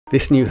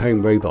This new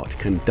home robot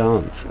can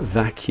dance,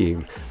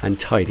 vacuum and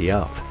tidy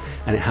up,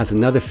 and it has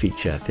another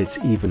feature that's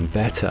even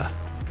better.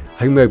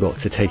 Home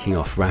robots are taking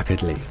off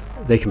rapidly.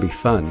 They can be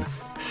fun,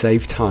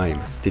 save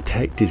time,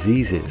 detect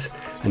diseases,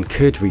 and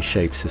could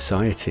reshape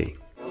society.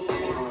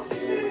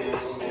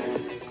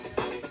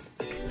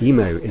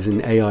 Emo is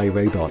an AI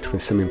robot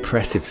with some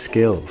impressive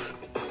skills.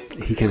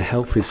 He can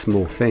help with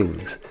small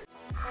things.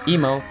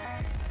 Emo,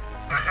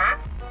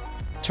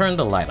 turn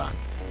the light on.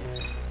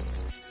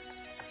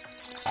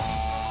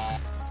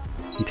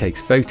 He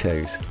takes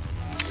photos.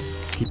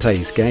 He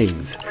plays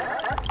games.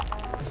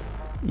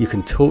 You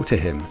can talk to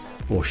him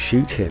or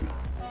shoot him.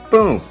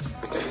 Boom!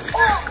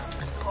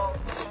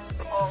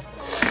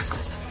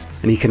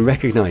 And he can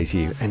recognize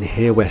you and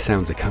hear where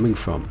sounds are coming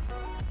from.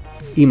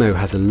 Emo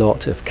has a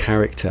lot of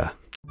character.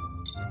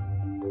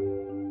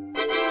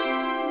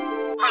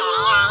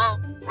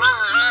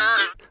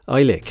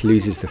 Eilic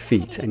loses the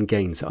feet and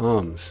gains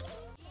arms.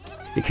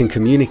 It can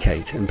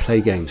communicate and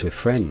play games with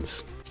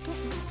friends.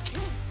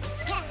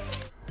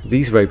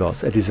 These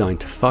robots are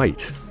designed to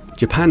fight.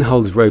 Japan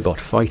holds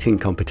robot fighting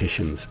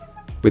competitions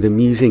with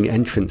amusing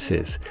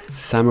entrances,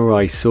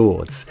 samurai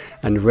swords,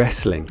 and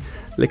wrestling.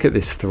 Look at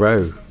this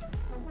throw.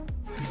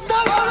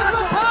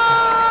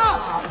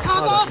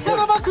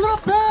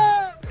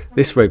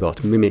 This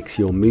robot mimics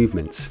your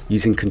movements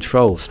using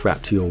controls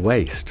strapped to your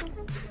waist.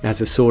 It has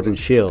a sword and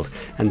shield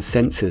and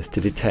sensors to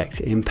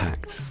detect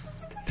impacts.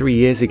 3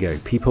 years ago,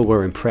 people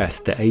were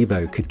impressed that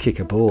Abo could kick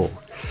a ball.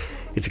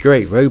 It's a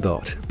great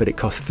robot, but it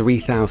costs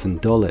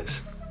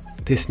 $3,000.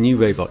 This new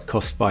robot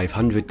costs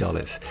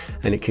 $500,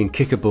 and it can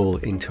kick a ball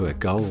into a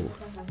goal.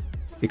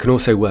 It can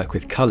also work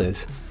with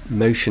colours,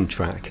 motion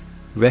track,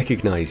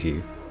 recognise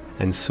you,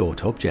 and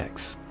sort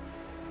objects.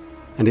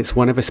 And it's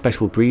one of a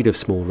special breed of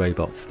small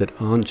robots that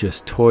aren't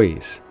just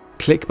toys.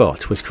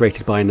 ClickBot was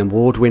created by an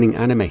award-winning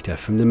animator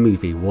from the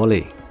movie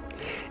WALL-E.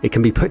 It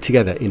can be put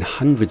together in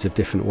hundreds of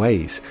different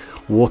ways,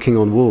 walking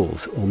on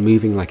walls or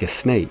moving like a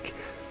snake,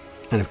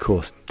 and of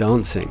course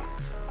dancing.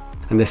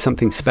 And there's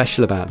something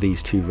special about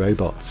these two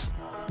robots.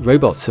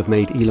 Robots have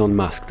made Elon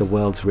Musk the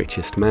world's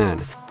richest man.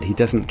 He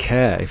doesn't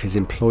care if his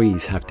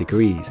employees have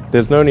degrees.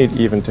 There's no need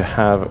even to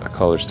have a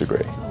college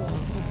degree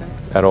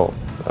at all,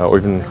 or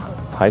even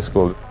high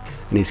school.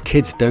 And his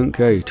kids don't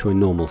go to a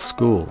normal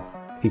school.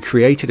 He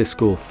created a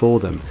school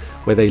for them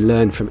where they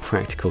learn from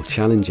practical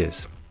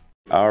challenges.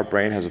 Our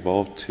brain has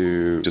evolved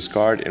to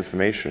discard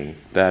information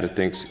that it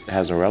thinks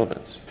has no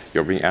relevance.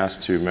 You're being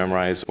asked to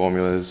memorize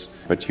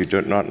formulas, but you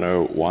do not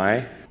know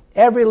why.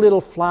 Every little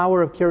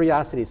flower of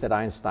curiosity, said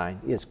Einstein,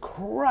 is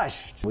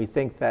crushed. We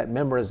think that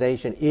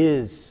memorization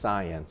is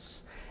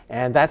science,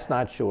 and that's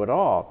not true at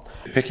all.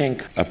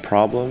 Picking a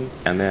problem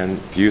and then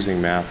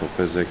using math or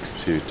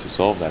physics to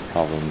solve that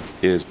problem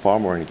is far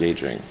more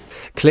engaging.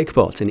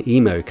 ClickBot and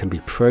Emo can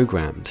be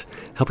programmed,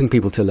 helping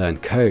people to learn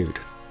code.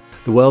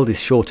 The world is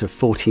short of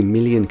 40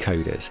 million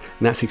coders,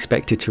 and that's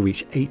expected to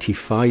reach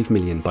 85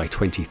 million by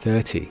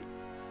 2030.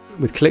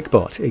 With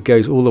ClickBot, it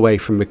goes all the way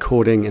from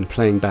recording and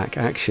playing back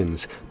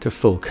actions to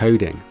full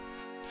coding.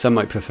 Some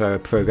might prefer a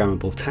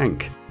programmable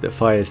tank that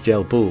fires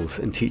gel balls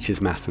and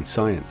teaches maths and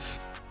science.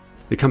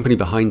 The company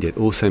behind it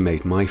also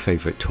made my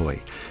favourite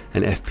toy,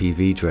 an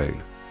FPV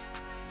drone.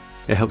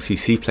 It helps you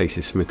see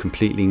places from a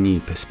completely new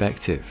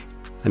perspective,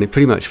 and it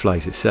pretty much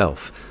flies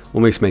itself,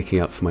 almost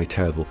making up for my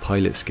terrible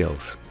pilot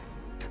skills.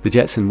 The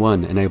Jetson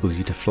One enables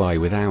you to fly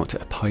without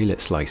a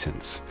pilot's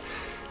license.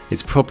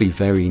 It's probably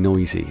very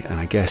noisy, and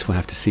I guess we'll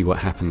have to see what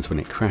happens when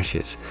it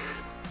crashes,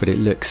 but it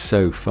looks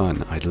so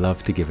fun, I'd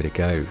love to give it a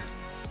go.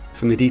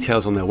 From the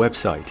details on their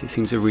website, it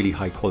seems a really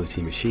high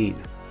quality machine.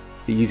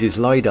 It uses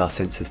LiDAR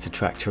sensors to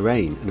track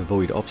terrain and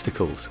avoid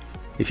obstacles.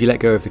 If you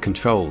let go of the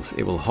controls,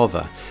 it will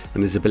hover,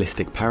 and there's a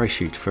ballistic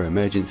parachute for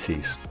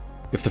emergencies.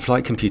 If the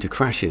flight computer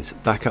crashes,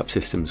 backup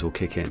systems will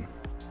kick in.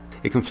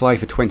 It can fly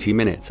for 20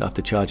 minutes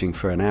after charging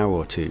for an hour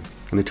or two,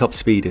 and the top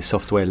speed is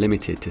software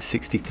limited to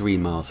 63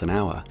 miles an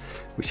hour,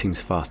 which seems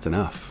fast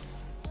enough.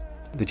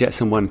 The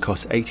Jetson One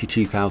costs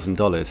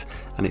 $82,000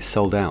 and it's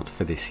sold out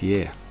for this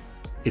year.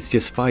 It's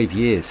just 5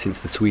 years since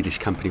the Swedish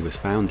company was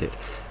founded,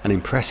 an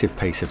impressive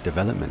pace of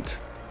development.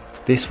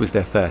 This was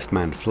their first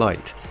manned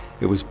flight.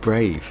 It was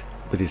brave,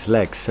 with his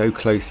legs so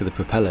close to the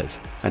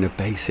propellers and a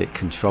basic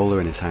controller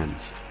in his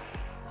hands.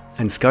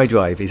 And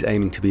SkyDrive is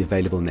aiming to be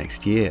available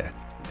next year.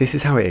 This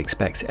is how it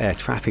expects air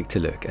traffic to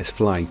look as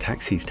flying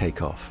taxis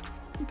take off.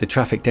 The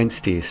traffic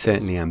density is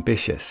certainly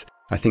ambitious.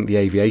 I think the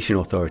aviation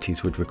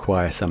authorities would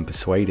require some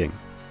persuading.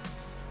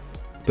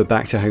 But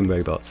back to home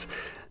robots.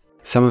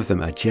 Some of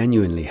them are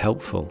genuinely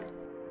helpful.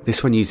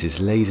 This one uses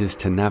lasers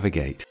to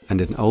navigate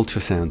and an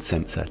ultrasound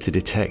sensor to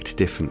detect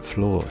different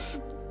floors.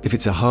 If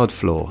it's a hard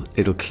floor,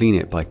 it'll clean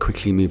it by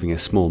quickly moving a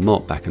small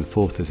mop back and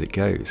forth as it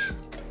goes.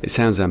 It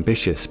sounds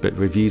ambitious, but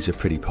reviews are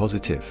pretty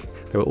positive.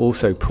 There are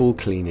also pool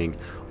cleaning,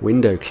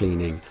 window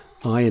cleaning,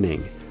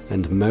 ironing,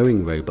 and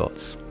mowing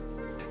robots.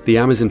 The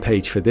Amazon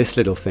page for this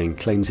little thing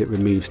claims it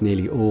removes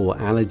nearly all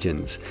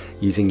allergens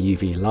using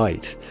UV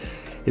light.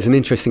 It's an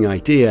interesting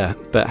idea,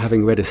 but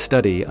having read a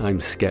study,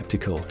 I'm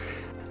skeptical.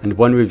 and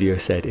one reviewer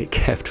said it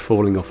kept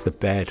falling off the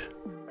bed.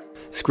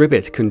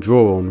 Scribbit can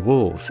draw on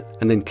walls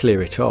and then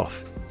clear it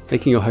off,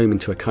 making your home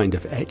into a kind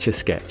of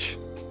Etch-a-Sketch.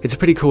 It's a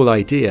pretty cool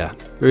idea.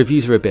 The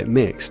reviews are a bit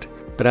mixed,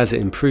 but as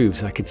it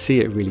improves I could see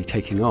it really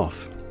taking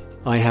off.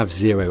 I have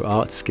zero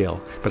art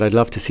skill, but I'd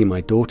love to see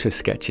my daughter's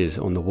sketches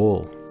on the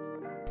wall.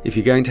 If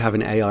you're going to have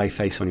an AI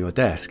face on your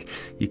desk,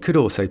 you could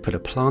also put a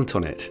plant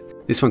on it.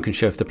 This one can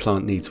show if the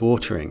plant needs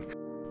watering,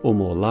 or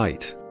more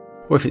light,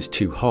 or if it's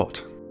too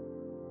hot.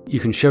 You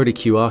can show it a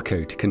QR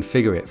code to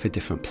configure it for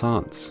different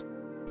plants.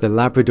 The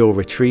Labrador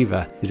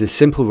Retriever is a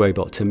simple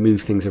robot to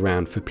move things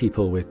around for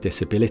people with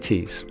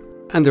disabilities.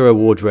 And there are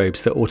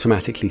wardrobes that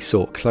automatically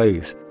sort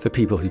clothes for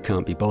people who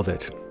can't be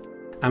bothered.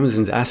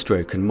 Amazon's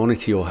Astro can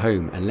monitor your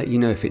home and let you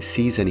know if it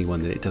sees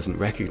anyone that it doesn't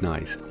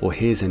recognize or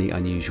hears any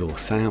unusual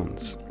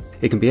sounds.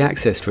 It can be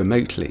accessed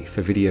remotely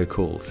for video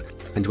calls,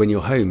 and when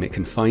you're home it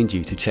can find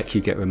you to check you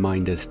get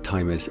reminders,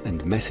 timers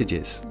and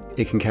messages.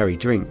 It can carry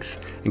drinks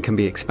and can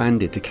be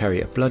expanded to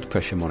carry a blood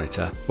pressure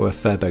monitor or a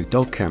Furbo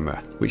dog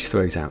camera which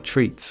throws out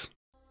treats.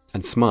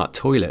 And smart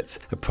toilets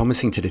are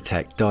promising to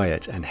detect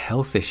diet and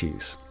health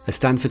issues. A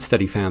Stanford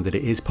study found that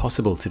it is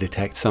possible to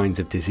detect signs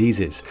of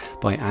diseases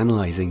by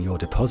analysing your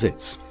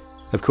deposits.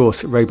 Of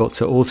course,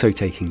 robots are also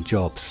taking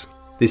jobs.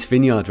 This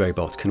vineyard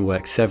robot can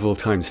work several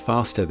times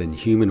faster than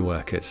human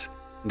workers.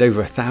 And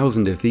over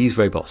 1,000 of these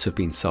robots have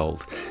been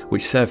sold,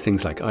 which serve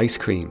things like ice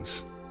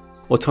creams.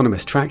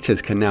 Autonomous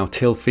tractors can now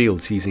till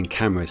fields using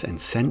cameras and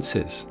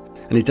sensors.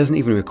 And it doesn't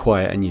even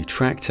require a new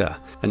tractor.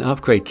 An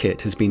upgrade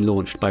kit has been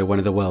launched by one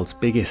of the world's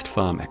biggest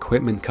farm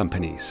equipment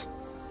companies.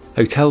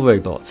 Hotel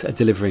robots are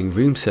delivering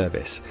room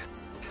service,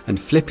 and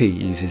Flippy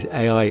uses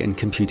AI and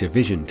computer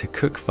vision to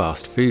cook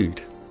fast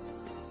food.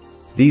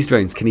 These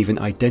drones can even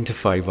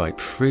identify ripe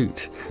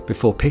fruit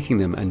before picking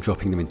them and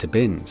dropping them into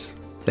bins.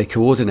 They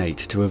coordinate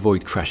to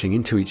avoid crashing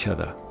into each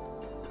other.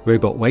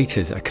 Robot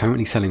waiters are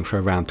currently selling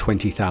for around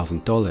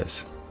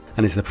 $20,000,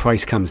 and as the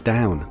price comes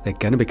down, they're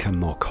going to become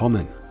more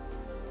common.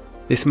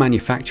 This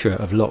manufacturer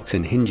of locks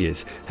and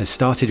hinges has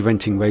started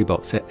renting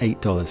robots at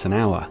 $8 an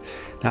hour.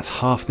 That's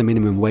half the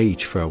minimum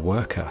wage for a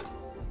worker.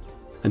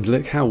 And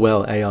look how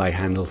well AI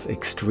handles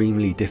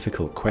extremely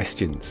difficult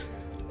questions.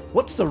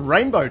 What's the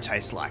rainbow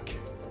taste like?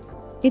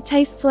 It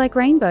tastes like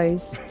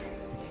rainbows.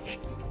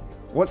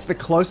 What's the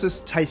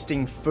closest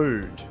tasting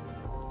food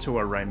to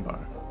a rainbow?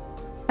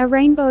 A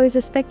rainbow is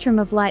a spectrum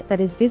of light that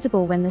is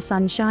visible when the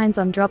sun shines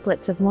on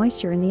droplets of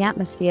moisture in the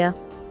atmosphere.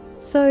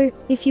 So,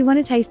 if you want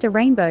to taste a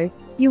rainbow,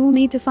 you will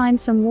need to find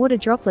some water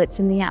droplets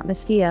in the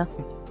atmosphere.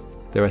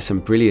 There are some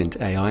brilliant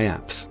AI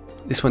apps.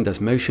 This one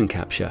does motion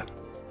capture.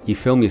 You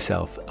film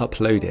yourself,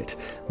 upload it,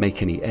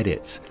 make any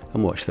edits,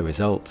 and watch the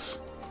results.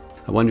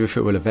 I wonder if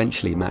it will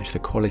eventually match the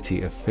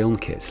quality of film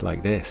kits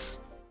like this.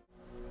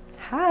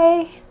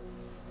 Hi.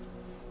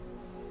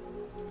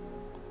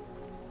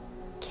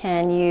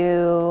 Can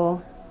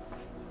you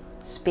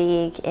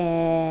speak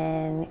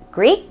in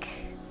Greek?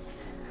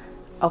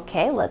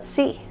 Okay, let's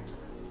see.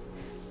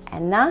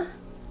 Ένα,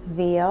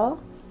 δύο,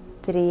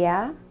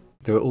 τρία.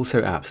 There are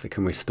also apps that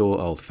can restore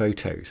old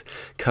photos,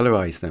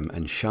 colorize them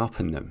and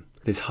sharpen them.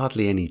 There's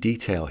hardly any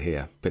detail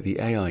here, but the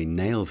AI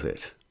nails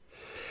it.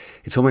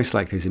 It's almost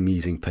like those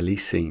amusing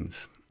police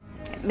scenes.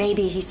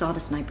 Maybe he saw the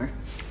sniper.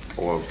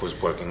 Or was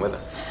working with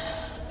her.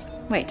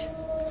 Wait.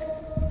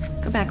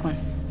 Go back one.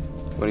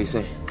 What do you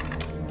see?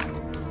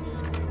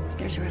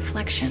 There's a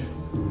reflection.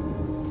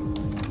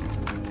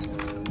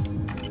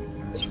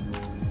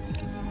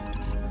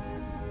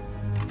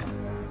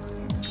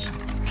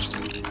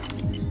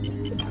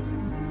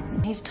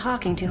 He's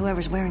talking to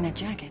whoever's wearing that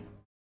jacket.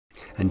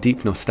 And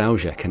deep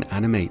nostalgia can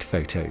animate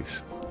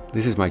photos.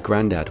 This is my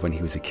granddad when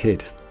he was a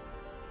kid.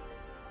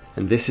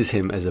 And this is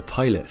him as a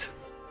pilot.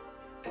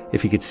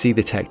 If he could see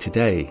the tech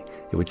today,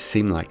 it would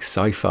seem like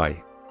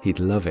sci-fi. He'd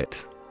love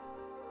it.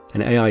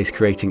 And AI is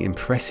creating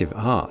impressive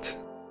art.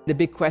 The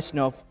big question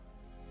of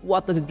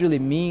what does it really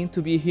mean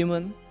to be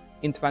human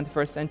in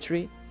 21st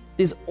century?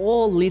 This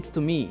all leads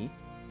to me,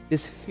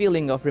 this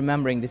feeling of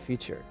remembering the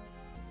future.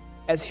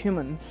 As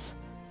humans,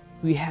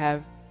 we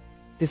have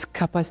this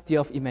capacity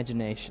of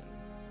imagination.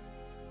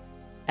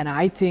 And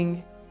I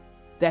think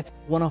that's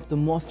one of the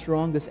most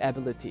strongest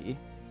ability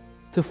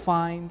to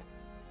find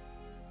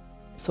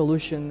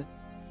solution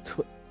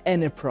to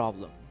any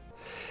problem.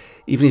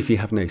 Even if you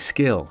have no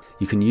skill,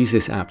 you can use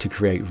this app to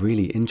create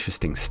really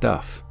interesting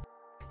stuff.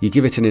 You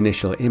give it an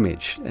initial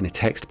image and a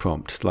text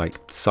prompt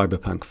like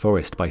Cyberpunk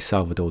Forest by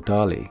Salvador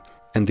Dali,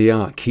 and the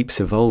art keeps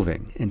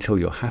evolving until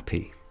you're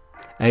happy.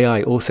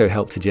 AI also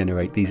helped to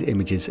generate these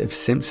images of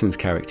Simpsons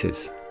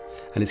characters,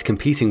 and it's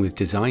competing with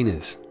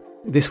designers.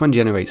 This one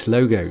generates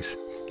logos.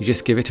 You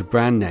just give it a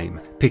brand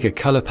name, pick a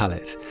color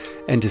palette,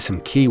 enter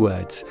some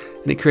keywords,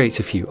 and it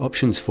creates a few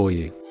options for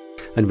you.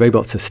 And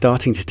robots are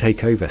starting to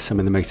take over some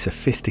of the most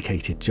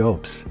sophisticated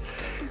jobs.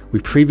 We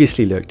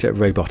previously looked at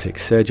robotic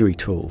surgery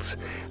tools,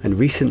 and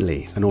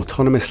recently an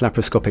autonomous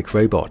laparoscopic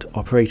robot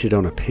operated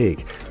on a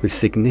pig with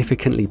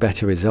significantly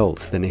better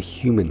results than a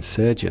human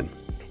surgeon.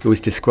 It was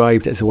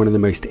described as one of the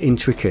most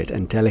intricate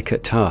and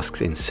delicate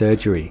tasks in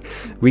surgery,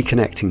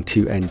 reconnecting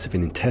two ends of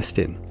an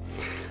intestine.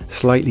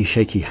 Slightly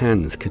shaky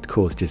hands could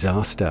cause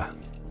disaster.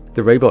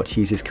 The robot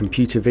uses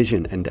computer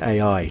vision and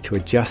AI to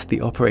adjust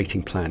the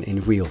operating plan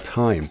in real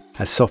time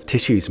as soft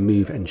tissues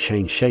move and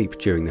change shape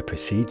during the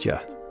procedure.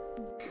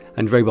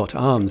 And robot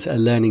arms are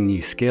learning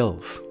new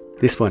skills.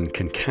 This one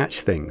can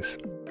catch things.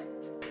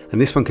 And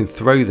this one can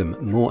throw them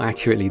more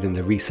accurately than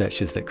the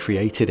researchers that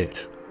created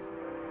it.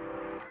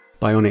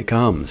 Bionic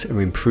arms are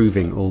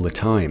improving all the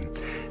time.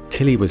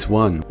 Tilly was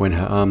one when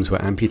her arms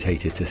were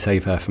amputated to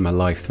save her from a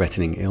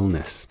life-threatening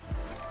illness.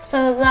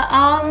 So the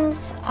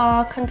arms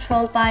are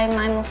controlled by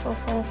my muscle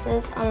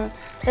sensors, and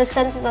there's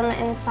sensors on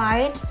the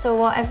inside, so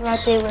whatever I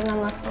do with my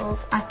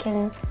muscles, I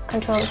can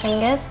control the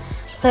fingers.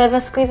 So if I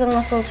squeeze my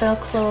muscles, they'll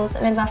close,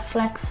 and if I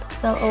flex,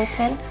 they'll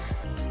open.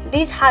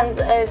 These hands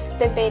have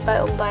been made by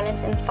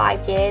bionics in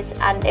 5 years,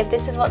 and if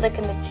this is what they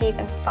can achieve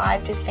in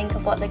 5, just think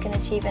of what they can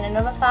achieve in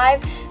another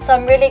 5. So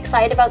I'm really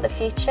excited about the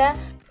future.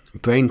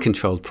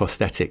 Brain-controlled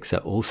prosthetics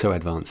are also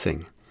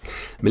advancing.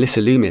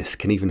 Melissa Loomis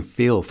can even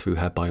feel through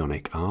her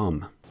bionic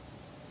arm.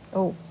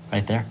 Oh.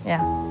 Right there?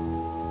 Yeah.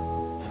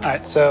 All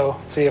right, so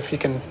see if you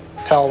can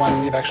tell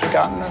when you've actually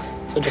gotten this.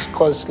 So just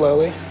close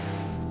slowly.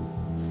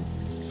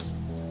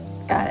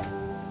 Got it.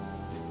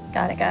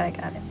 Got it, got it,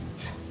 got it.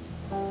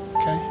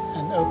 Okay,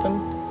 and open.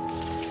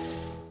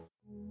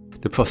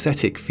 The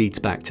prosthetic feeds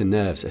back to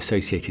nerves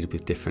associated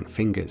with different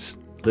fingers.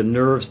 The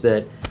nerves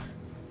that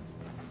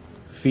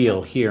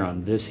feel here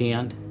on this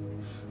hand,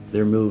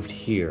 they're moved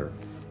here.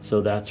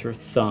 So that's her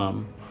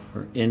thumb,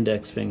 her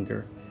index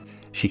finger.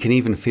 She can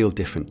even feel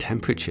different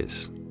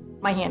temperatures.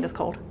 My hand is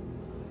cold.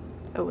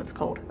 Oh, it's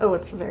cold. Oh,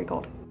 it's very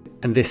cold.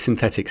 And this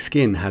synthetic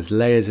skin has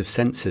layers of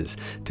sensors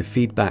to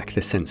feed back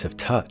the sense of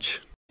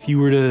touch. If you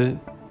were to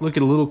look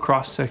at a little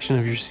cross-section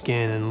of your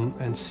skin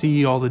and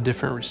see all the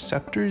different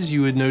receptors,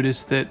 you would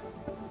notice that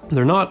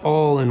they're not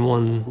all in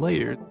one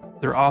layer.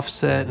 They're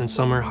offset, and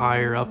some are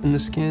higher up in the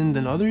skin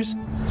than others.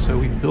 So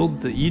we build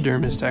the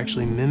eDermis to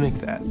actually mimic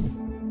that.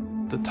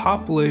 The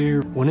top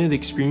layer, when it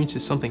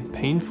experiences something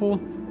painful,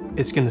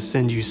 it's going to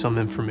send you some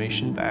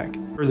information back.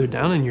 Further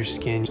down in your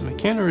skin, the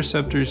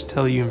mechanoreceptors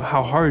tell you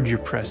how hard you're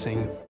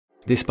pressing.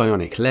 This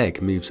bionic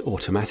leg moves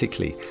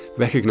automatically,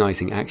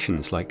 recognizing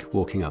actions like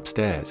walking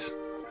upstairs.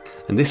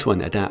 And this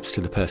one adapts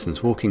to the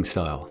person's walking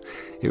style.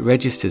 It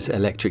registers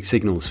electric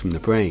signals from the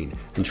brain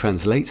and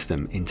translates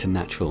them into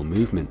natural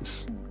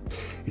movements.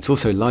 It's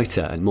also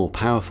lighter and more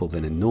powerful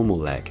than a normal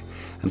leg,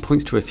 and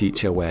points to a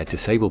future where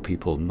disabled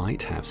people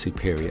might have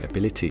superior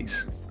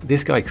abilities.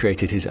 This guy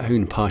created his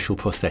own partial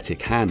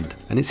prosthetic hand,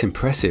 and it's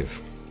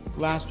impressive.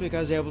 Last week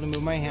I was able to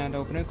move my hand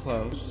open and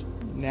closed.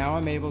 Now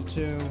I'm able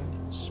to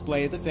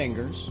splay the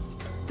fingers.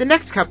 The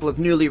next couple of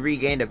newly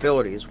regained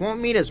abilities won't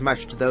mean as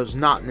much to those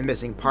not in the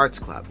Missing Parts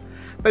Club,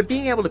 but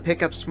being able to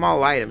pick up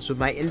small items with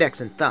my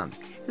index and thumb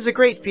is a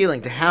great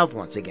feeling to have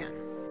once again.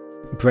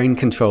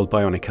 Brain-controlled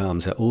bionic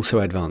arms are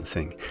also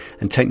advancing,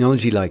 and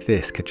technology like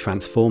this could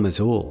transform us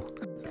all.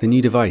 The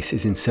new device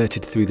is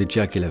inserted through the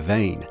jugular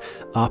vein,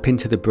 up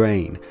into the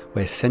brain,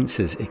 where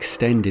sensors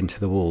extend into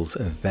the walls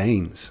of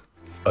veins.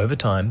 Over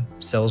time,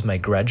 cells may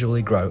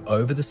gradually grow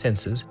over the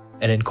sensors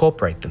and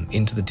incorporate them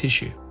into the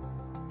tissue.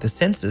 The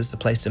sensors are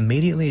placed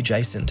immediately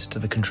adjacent to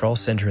the control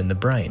center in the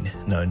brain,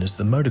 known as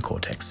the motor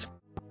cortex.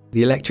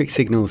 The electric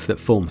signals that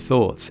form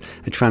thoughts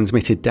are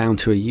transmitted down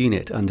to a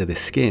unit under the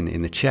skin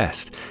in the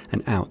chest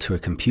and out to a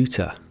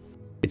computer.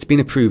 It's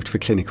been approved for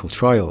clinical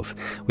trials,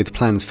 with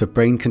plans for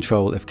brain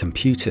control of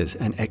computers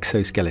and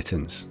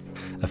exoskeletons.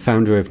 A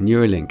founder of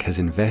Neuralink has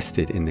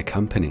invested in the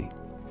company.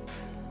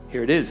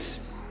 Here it is.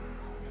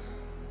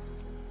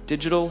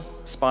 Digital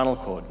spinal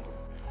cord.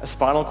 A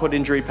spinal cord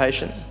injury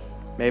patient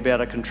may be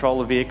able to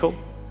control a vehicle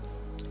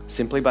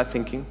simply by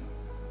thinking.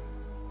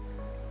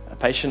 A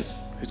patient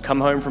who's come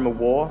home from a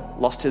war,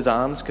 lost his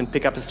arms, can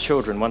pick up his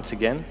children once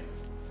again.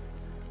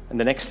 And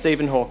the next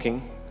Stephen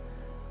Hawking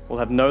will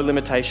have no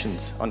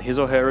limitations on his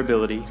or her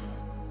ability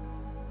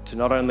to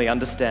not only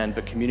understand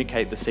but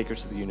communicate the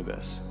secrets of the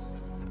universe.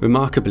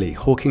 Remarkably,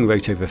 Hawking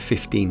wrote over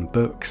 15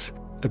 books.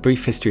 A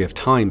Brief History of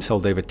Time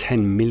sold over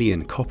 10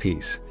 million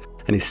copies,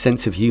 and his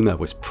sense of humour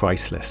was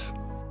priceless.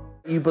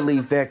 You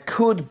believe there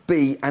could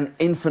be an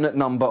infinite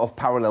number of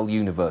parallel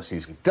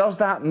universes. Does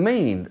that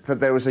mean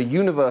that there is a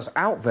universe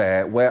out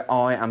there where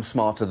I am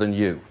smarter than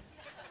you?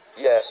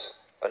 Yes,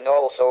 and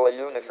also a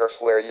universe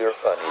where you're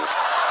funny.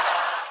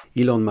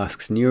 Elon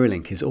Musk's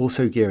Neuralink is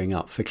also gearing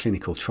up for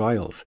clinical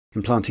trials,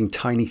 implanting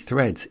tiny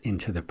threads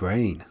into the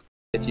brain.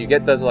 If you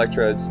get those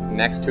electrodes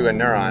next to a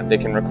neuron, they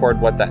can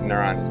record what that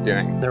neuron is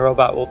doing. The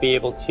robot will be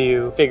able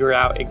to figure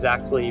out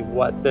exactly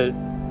what the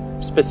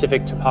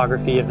specific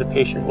topography of the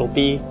patient will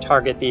be,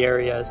 target the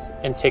areas,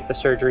 and take the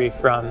surgery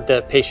from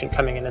the patient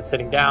coming in and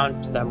sitting down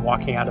to them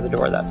walking out of the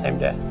door that same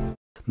day.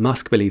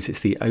 Musk believes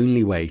it's the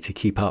only way to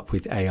keep up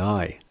with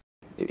AI.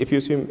 If you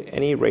assume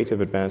any rate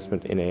of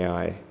advancement in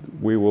AI,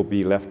 we will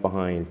be left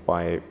behind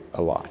by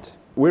a lot.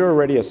 We're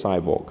already a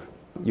cyborg.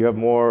 You have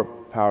more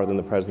power than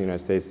the President of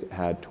the United States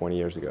had 20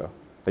 years ago.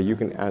 You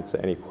can answer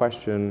any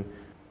question,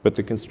 but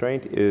the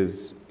constraint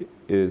is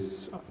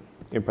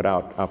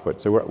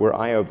input-output. So we're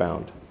I/O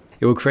bound.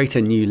 It will create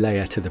a new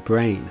layer to the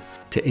brain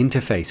to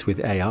interface with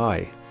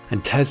AI.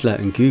 And Tesla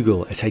and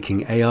Google are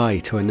taking AI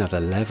to another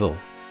level.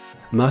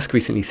 Musk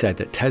recently said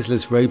that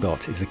Tesla's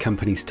robot is the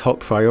company's top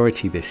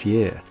priority this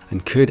year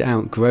and could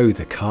outgrow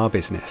the car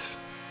business.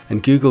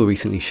 And Google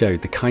recently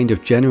showed the kind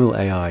of general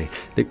AI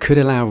that could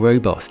allow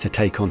robots to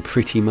take on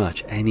pretty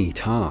much any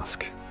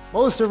task.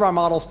 Most of our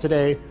models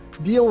today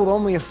deal with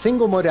only a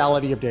single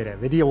modality of data.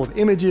 They deal with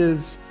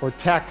images or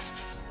text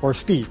or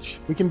speech.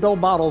 We can build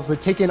models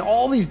that take in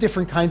all these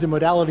different kinds of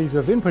modalities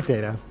of input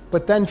data,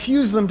 but then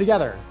fuse them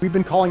together. We've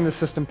been calling this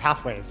system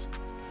pathways.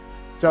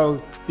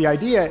 So the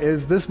idea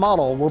is this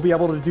model will be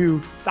able to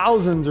do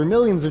thousands or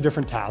millions of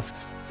different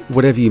tasks.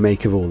 Whatever you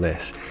make of all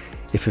this,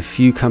 if a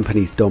few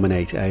companies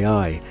dominate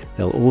AI,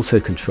 they'll also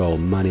control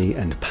money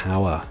and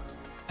power.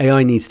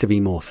 AI needs to be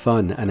more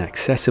fun and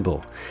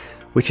accessible,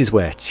 which is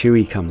where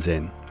Chewy comes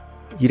in.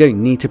 You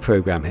don't need to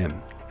program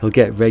him. He'll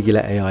get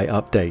regular AI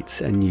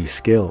updates and new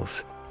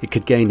skills. It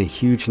could gain a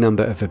huge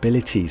number of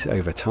abilities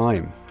over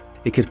time.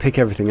 It could pick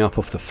everything up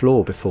off the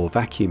floor before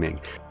vacuuming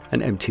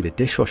and empty the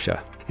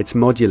dishwasher. It's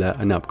modular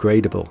and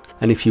upgradable,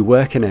 and if you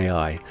work in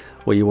AI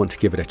or you want to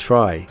give it a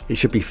try, it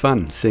should be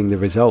fun seeing the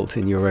result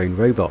in your own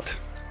robot.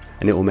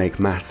 And it will make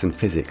maths and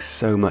physics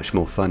so much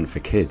more fun for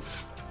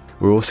kids.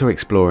 We're also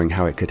exploring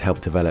how it could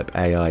help develop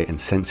AI and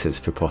sensors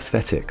for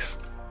prosthetics.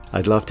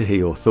 I'd love to hear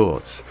your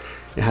thoughts.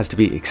 It has to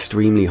be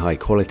extremely high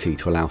quality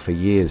to allow for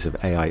years of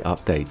AI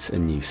updates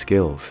and new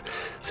skills.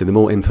 So the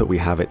more input we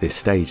have at this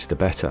stage, the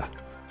better.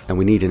 And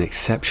we need an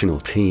exceptional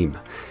team.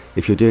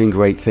 If you're doing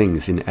great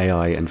things in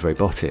AI and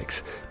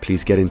robotics,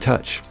 please get in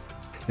touch.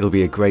 It'll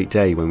be a great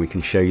day when we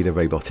can show you the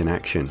robot in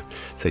action.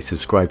 So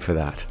subscribe for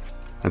that.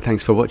 And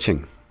thanks for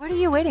watching. What are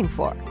you waiting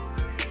for?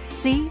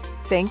 See,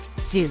 think,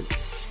 do.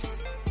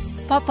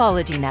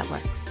 Popology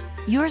Networks.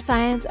 Your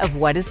science of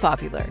what is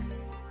popular.